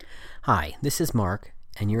Hi, this is Mark,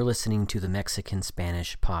 and you're listening to the Mexican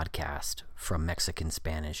Spanish podcast from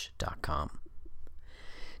MexicanSpanish.com.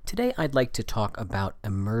 Today I'd like to talk about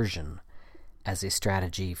immersion as a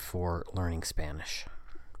strategy for learning Spanish.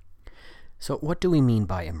 So what do we mean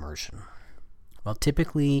by immersion? Well,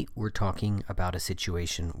 typically we're talking about a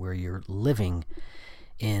situation where you're living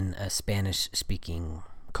in a Spanish-speaking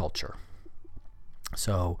culture.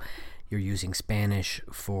 So you're using Spanish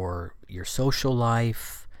for your social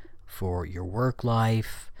life, for your work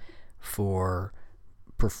life, for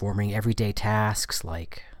performing everyday tasks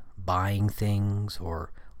like buying things or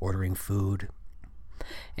ordering food.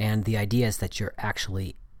 And the idea is that you're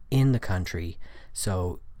actually in the country,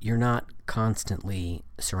 so you're not constantly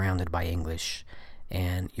surrounded by English,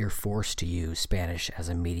 and you're forced to use Spanish as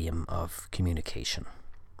a medium of communication.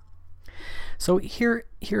 So here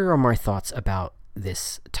are my thoughts about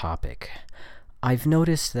this topic. I've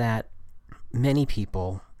noticed that many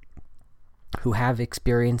people who have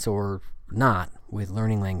experience or not with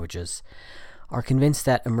learning languages are convinced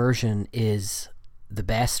that immersion is the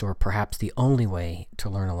best or perhaps the only way to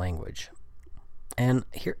learn a language. And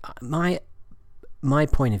here my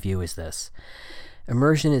point of view is this.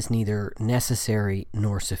 Immersion is neither necessary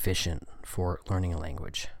nor sufficient for learning a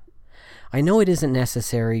language. I know it isn't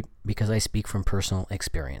necessary because I speak from personal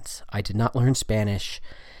experience. I did not learn Spanish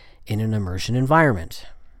in an immersion environment.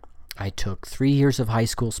 I took 3 years of high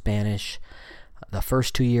school Spanish. The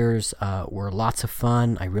first 2 years were lots of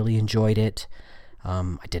fun. I really enjoyed it.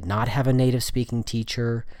 I did not have a native speaking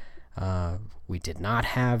teacher. We did not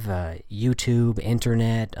have YouTube,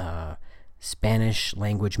 internet, Spanish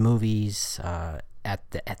language movies.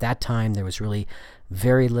 At that time, there was really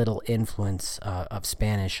very little influence of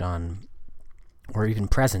Spanish on, or even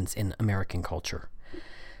presence in American culture.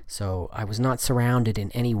 So I was not surrounded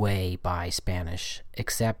in any way by Spanish,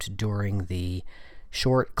 except during the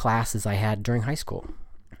short classes I had during high school.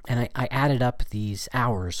 And I added up these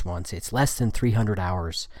hours once. It's less than 300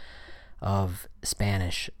 hours of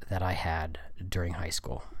Spanish that I had during high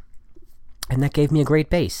school. And that gave me a great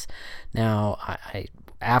base. Now,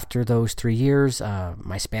 after those 3 years,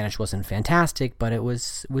 my Spanish wasn't fantastic, but I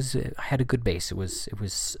had a good base. It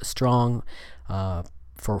was strong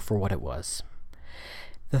for what it was.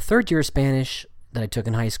 The third year of Spanish that I took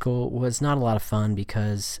in high school was not a lot of fun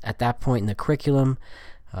because at that point in the curriculum,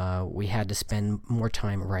 we had to spend more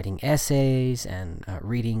time writing essays and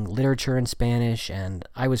reading literature in Spanish, and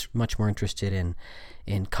I was much more interested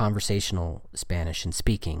in conversational Spanish and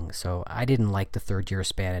speaking. So I didn't like the third year of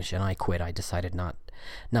Spanish, and I quit. I decided not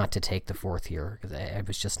to take the fourth year because I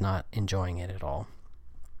was just not enjoying it at all.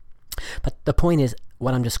 But the point is,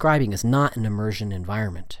 what I'm describing is not an immersion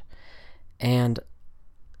environment. And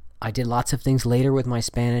I did lots of things later with my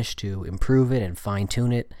Spanish to improve it and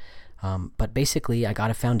fine-tune it, but basically I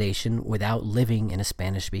got a foundation without living in a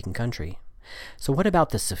Spanish-speaking country. So what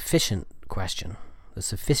about the sufficient question, the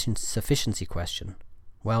sufficiency question?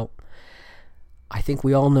 Well, I think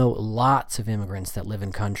we all know lots of immigrants that live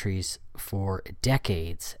in countries for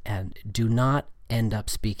decades and do not end up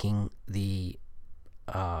speaking the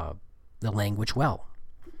language well.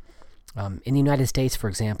 In the United States, for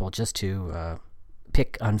example, just to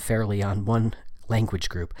pick unfairly on one language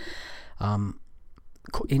group,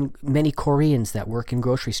 in many Koreans that work in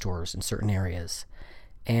grocery stores in certain areas,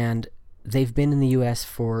 and they've been in the U.S.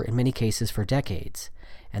 in many cases for decades,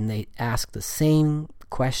 and they ask the same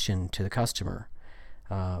question to the customer,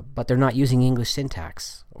 but they're not using English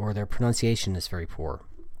syntax, or their pronunciation is very poor.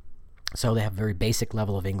 So they have a very basic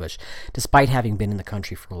level of English, despite having been in the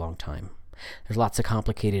country for a long time. There's lots of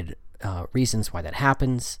complicated reasons why that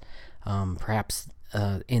happens. Perhaps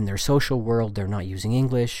in their social world, they're not using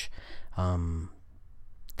English.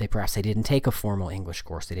 Perhaps they didn't take a formal English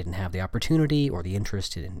course. They didn't have the opportunity or the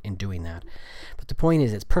interest in doing that. But the point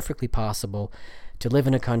is, it's perfectly possible to live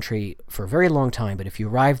in a country for a very long time, but if you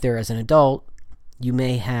arrive there as an adult, you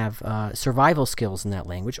may have survival skills in that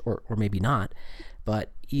language, or maybe not,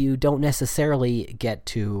 but you don't necessarily get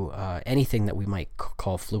to anything that we might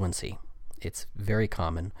call fluency. It's very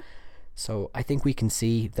common. So I think we can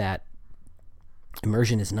see that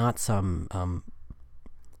immersion is not some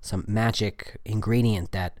magic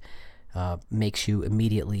ingredient that makes you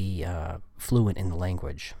immediately fluent in the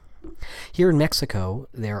language. Here in Mexico,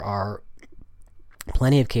 there are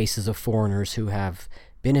plenty of cases of foreigners who have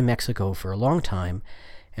been in Mexico for a long time,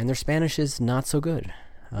 and their Spanish is not so good.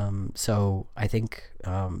 So I think,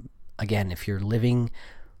 again, if you're living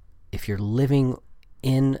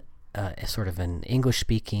in a sort of an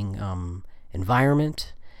English-speaking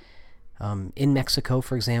environment, In Mexico,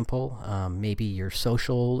 for example, maybe your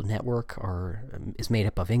social network is made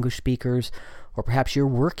up of English speakers, or perhaps you're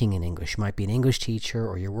working in English. You might be an English teacher,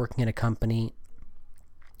 or you're working at a company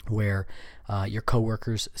where your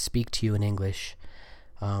coworkers speak to you in English.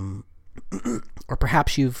 Or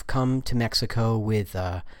perhaps you've come to Mexico with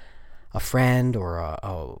a friend or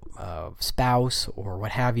a spouse or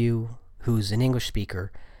what have you who's an English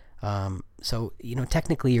speaker. So,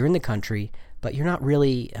 technically you're in the country, but you're not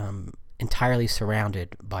really entirely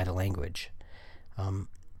surrounded by the language.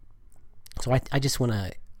 So I just want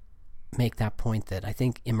to make that point that I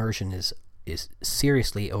think immersion is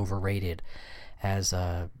seriously overrated as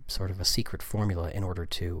a sort of a secret formula in order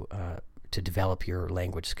to develop your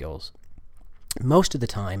language skills. Most of the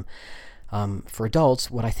time, for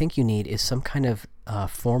adults, what I think you need is some kind of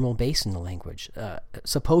formal base in the language.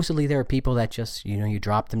 Supposedly there are people that just, you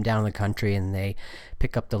drop them down in the country and they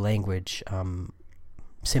pick up the language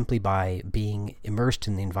simply by being immersed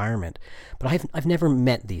in the environment. But I've never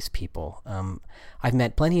met these people. I've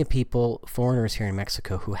met plenty of people, foreigners here in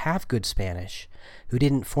Mexico, who have good Spanish, who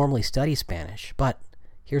didn't formally study Spanish. But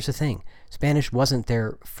here's the thing. Spanish wasn't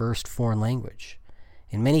their first foreign language.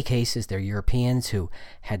 In many cases, they're Europeans who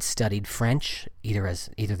had studied French, either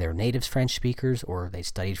they're native French speakers, or they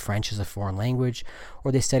studied French as a foreign language,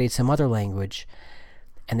 or they studied some other language,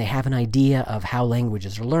 and they have an idea of how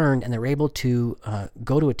languages are learned, and they're able to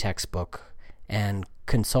go to a textbook and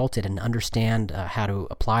consult it and understand how to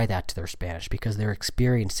apply that to their Spanish because they're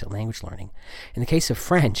experienced at language learning. In the case of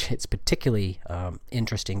French, it's particularly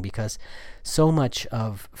interesting because so much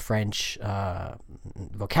of French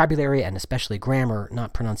vocabulary and especially grammar,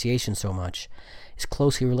 not pronunciation so much, is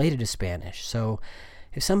closely related to Spanish. So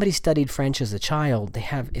if somebody studied French as a child, they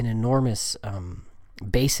have an enormous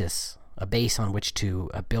base on which to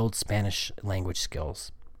build Spanish language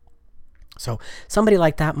skills. So somebody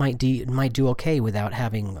like that might do okay without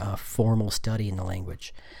having a formal study in the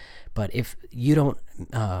language. But if you don't,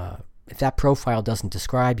 if that profile doesn't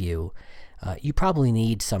describe you, you probably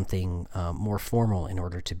need something more formal in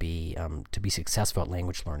order to be successful at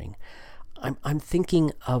language learning. I'm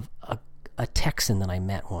thinking of a Texan that I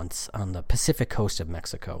met once on the Pacific coast of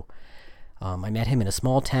Mexico. I met him in a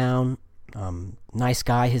small town. Nice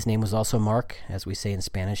guy. His name was also Mark, as we say in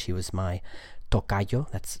Spanish. He was my tocayo.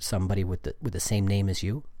 That's somebody with the same name as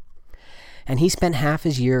you. And he spent half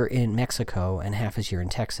his year in Mexico and half his year in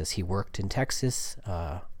Texas. He worked in Texas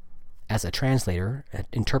as a translator, an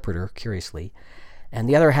interpreter, curiously. And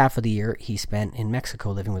the other half of the year he spent in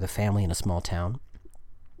Mexico living with a family in a small town.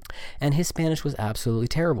 And his Spanish was absolutely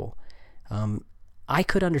terrible. I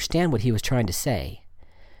could understand what he was trying to say,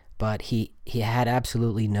 but he had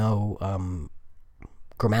absolutely no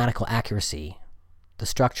grammatical accuracy. The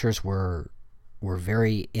structures were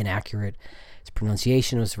very inaccurate. His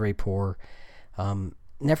pronunciation was very poor.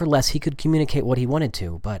 Nevertheless, he could communicate what he wanted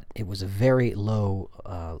to, but it was a very low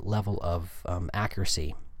level of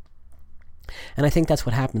accuracy. And I think that's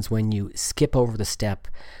what happens when you skip over the step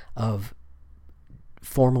of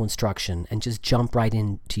formal instruction and just jump right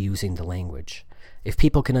into using the language. If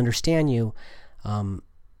people can understand you,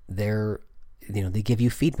 they give you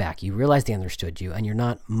feedback. You realize they understood you, and you're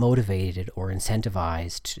not motivated or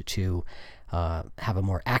incentivized to have a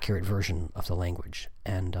more accurate version of the language.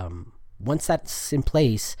 And once that's in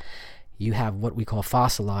place, you have what we call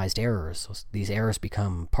fossilized errors. So these errors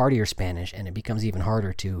become part of your Spanish, and it becomes even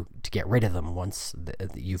harder to get rid of them once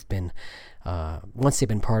they've been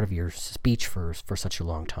part of your speech for such a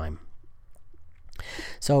long time.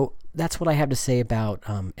 So that's what I have to say about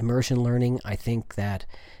immersion learning. I think that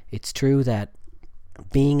it's true that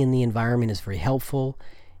being in the environment is very helpful.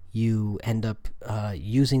 You end up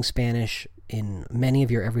using Spanish in many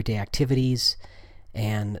of your everyday activities,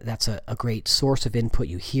 and that's a great source of input.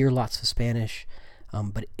 You hear lots of Spanish,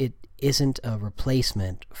 but it isn't a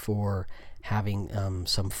replacement for having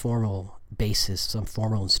some formal basis, some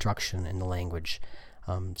formal instruction in the language.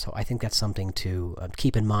 So I think that's something to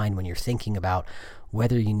keep in mind when you're thinking about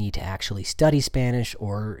whether you need to actually study Spanish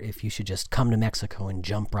or if you should just come to Mexico and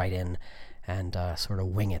jump right in and sort of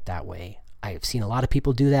wing it that way. I've seen a lot of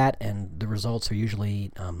people do that, and the results are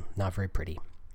usually not very pretty.